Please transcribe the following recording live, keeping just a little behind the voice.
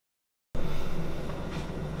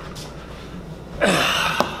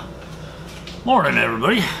Morning,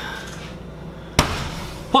 everybody.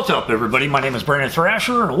 What's up, everybody? My name is Brandon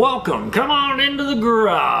Thrasher, and welcome. Come on into the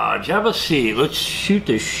garage. Have a seat. Let's shoot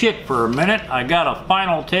the shit for a minute. I got a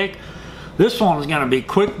final take. This one's going to be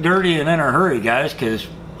quick, dirty, and in a hurry, guys, because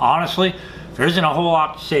honestly, there isn't a whole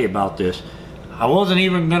lot to say about this. I wasn't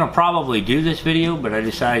even going to probably do this video, but I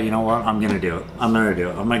decided, you know what, I'm going to do it. I'm going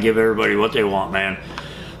to give everybody what they want, man.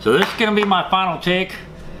 So this is going to be my final take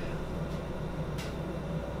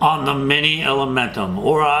on the Mini Elementum,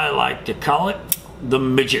 or I like to call it the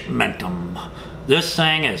midgetmentum. This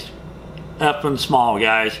thing is effing small,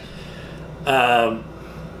 guys. I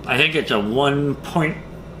think it's a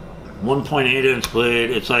 1.8 inch blade.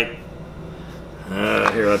 It's like,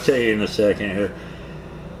 here, I'll tell you in a second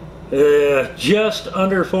here. Just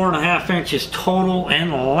under 4.5 inches total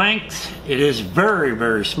in length. It is very,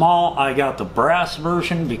 very small. I got the brass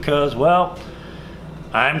version because, well,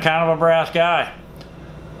 I'm kind of a brass guy.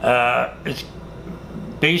 It's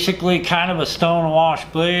basically kind of a stone wash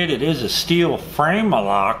blade. It is a steel frame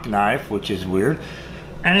lock knife, which is weird.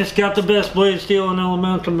 And it's got the best blade steel and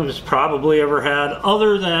Elementum it's probably ever had,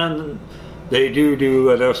 other than they do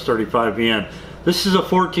an S35VN. This is a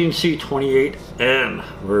 14C28N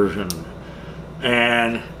version.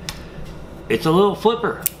 And it's a little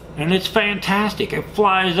flipper. And it's fantastic. It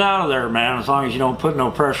flies out of there, man, as long as you don't put no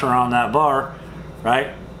pressure on that bar,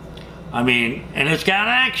 right? I mean, and it's got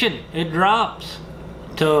action. It drops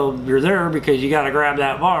till you're there because you got to grab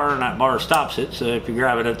that bar, and that bar stops it. So if you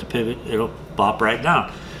grab it at the pivot, it'll pop right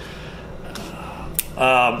down.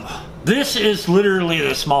 This is literally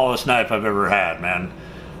the smallest knife I've ever had, man.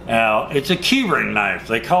 Now, it's a keyring knife.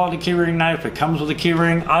 They call it a keyring knife. It comes with a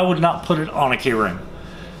keyring. I would not put it on a keyring.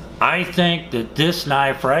 I think that this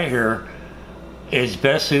knife right here is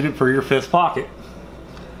best suited for your fifth pocket.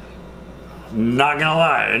 Not gonna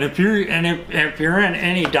lie, and if you're in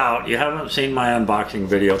any doubt, you haven't seen my unboxing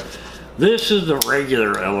video. This is the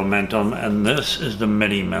regular Elementum, and this is the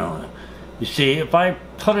Mini Elementum. You see, if I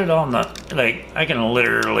put it on the, like, I can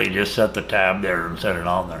literally just set the tab there and set it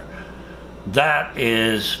on there. That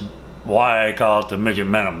is why I call it the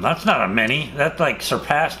midgetmentum. That's not a mini. That like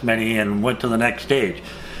surpassed mini and went to the next stage.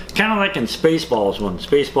 Kind of like in Spaceballs, when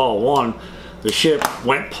Spaceball 1, the ship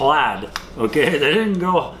went plaid. Okay, they didn't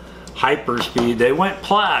go hyperspeed, they went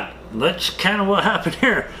plaid. That's kind of what happened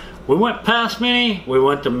here. We went past mini, we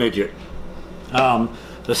went to midget.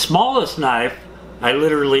 The smallest knife I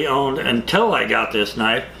literally owned until I got this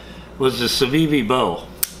knife was the Civivi bow.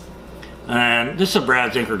 And this is a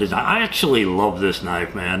Brad Zinker design. I actually love this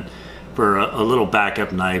knife, man, for a little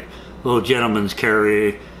backup knife, little gentleman's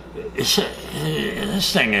carry. This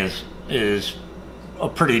thing is a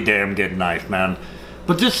pretty damn good knife, man.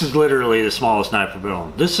 But this is literally the smallest knife I've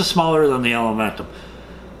owned. This is smaller than the Elementum.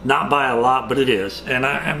 Not by a lot, but it is. And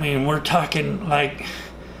I mean, we're talking like,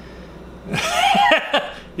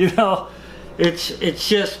 you know, it's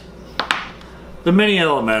just the Mini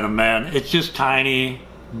Elementum, man. It's just tiny,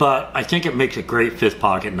 but I think it makes a great fifth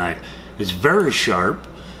pocket knife. It's very sharp.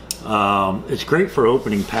 It's great for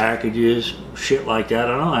opening packages, shit like that.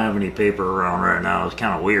 I don't have any paper around right now. It's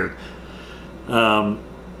kind of weird.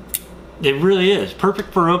 It really is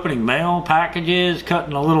perfect for opening mail packages,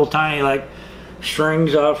 cutting a little tiny like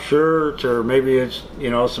strings off shirts, or maybe it's,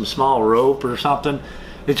 you know, some small rope or something.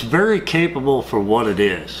 It's very capable for what it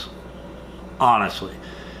is, honestly.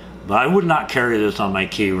 But I would not carry this on my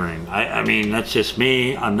key ring. I mean, that's just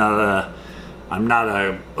me. I'm not a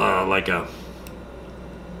like a,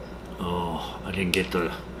 oh, I didn't get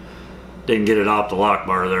it off the lock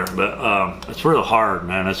bar there, but it's real hard,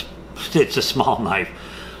 man. It's a small knife.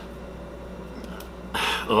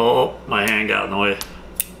 Oh, my hand got in the way.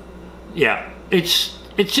 Yeah, it's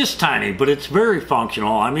just tiny, but it's very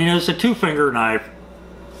functional. I mean, it's a 2-finger knife,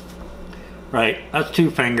 right? That's 2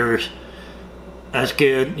 fingers. That's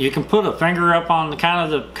good. You can put a finger up on the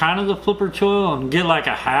kind of the flipper choil and get like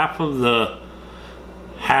a half of the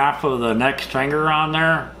next finger on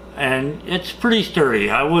there, and it's pretty sturdy.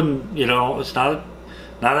 I wouldn't, you know, it's not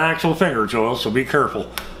an actual finger choil, so be careful.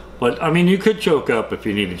 But I mean, you could choke up if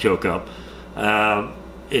you need to choke up.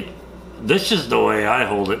 This is the way I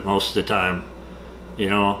hold it most of the time.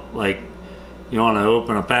 You know, like, you want to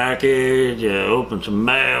open a package, open some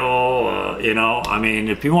mail, you know. I mean,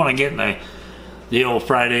 if you want to get in the old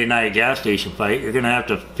Friday night gas station fight, you're going to have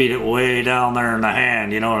to feed it way down there in the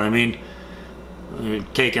hand, you know what I mean? You're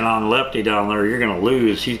taking on Lefty down there, you're going to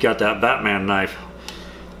lose. He's got that Batman knife.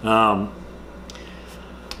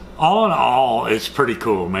 All in all, it's pretty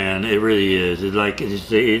cool, man. It really is.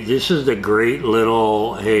 This is the great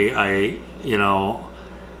little, hey, you know,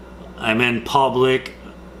 I'm in public.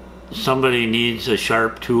 somebody needs a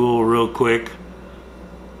sharp tool real quick,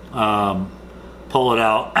 pull it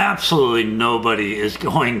out. Absolutely nobody is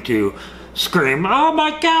going to scream, "Oh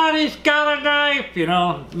my God, he's got a knife!" You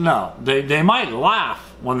know, no. They might laugh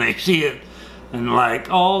when they see it and like,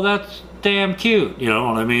 "Oh, that's damn cute." You know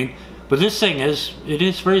what I mean? But this thing is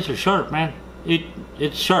razor sharp, man.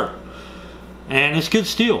 It's sharp. And it's good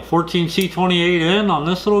steel. 14C28N on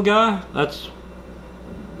this little guy.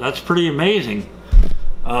 That's pretty amazing.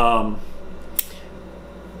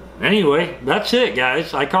 Anyway, that's it,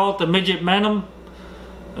 guys. I call it the midgetmentum,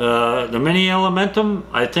 the Mini Elementum.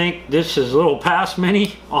 I think this is a little past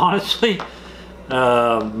Mini, honestly.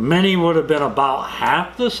 Mini would have been about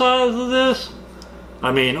half the size of this.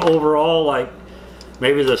 I mean, overall, like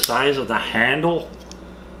maybe the size of the handle.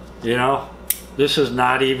 You know, this is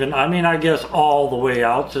not even, I mean, I guess all the way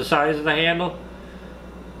out the size of the handle.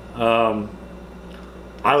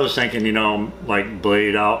 I was thinking, you know, like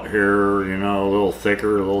blade out here, you know, a little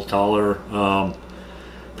thicker, a little taller.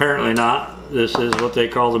 Apparently not. This is what they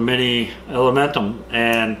call the Mini Elementum,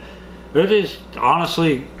 and it is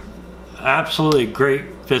honestly absolutely great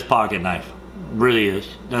fifth pocket knife. Really is.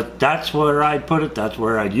 That's where I'd put it. That's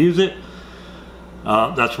where I'd use it.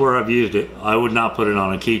 That's where I've used it. I would not put it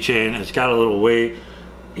on a keychain. It's got a little weight.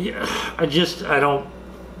 Yeah, I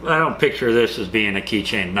don't picture this as being a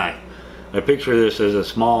keychain knife. I picture this as a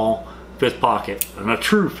small fifth pocket, and a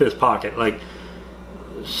true fifth pocket. Like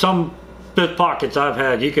some fifth pockets I've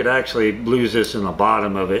had, you could actually lose this in the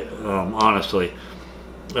bottom of it, honestly.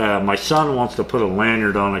 My son wants to put a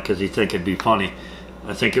lanyard on it because he thinks it'd be funny.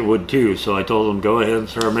 I think it would too, so I told him go ahead and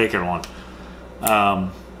start making one.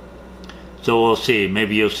 So we'll see.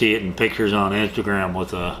 Maybe you'll see it in pictures on Instagram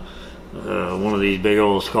with one of these big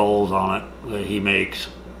old skulls on it that he makes.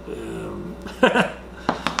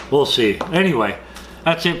 We'll see. Anyway,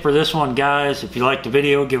 that's it for this one, guys. If you like the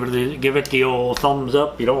video, give it the old thumbs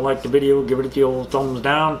up. If you don't like the video, give it the old thumbs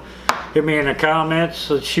down. Hit me in the comments.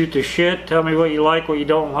 Let's shoot the shit. Tell me what you like, what you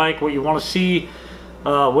don't like, what you want to see,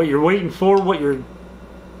 what you're waiting for, what you're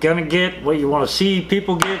gonna get, what you want to see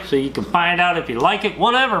people get, so you can find out if you like it.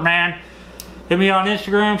 Whatever, man. Hit me on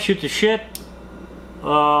Instagram. Shoot the shit.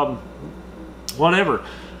 Whatever.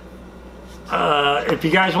 If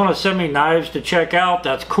you guys want to send me knives to check out,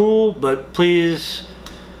 that's cool, but please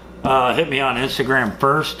hit me on Instagram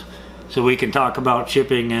first so we can talk about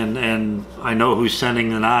shipping, and I know who's sending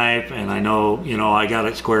the knife, and I know, you know, I got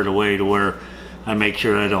it squared away to where I make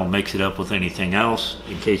sure I don't mix it up with anything else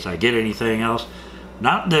in case I get anything else.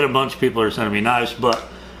 Not that a bunch of people are sending me knives, but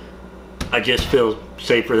I just feel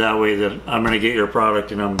safer that way, that I'm going to get your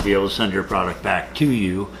product and I'm going to be able to send your product back to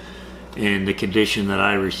you in the condition that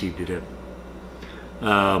I received it in.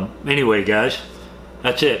 Anyway, guys,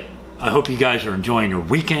 that's it. I hope you guys are enjoying your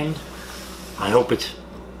weekend. I hope it's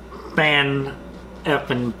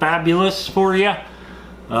effing fabulous for you.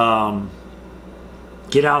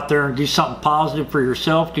 Get out there and do something positive for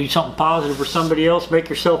yourself. Do something positive for somebody else. Make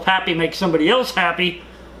yourself happy. Make somebody else happy.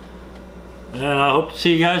 And I hope to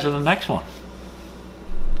see you guys in the next one.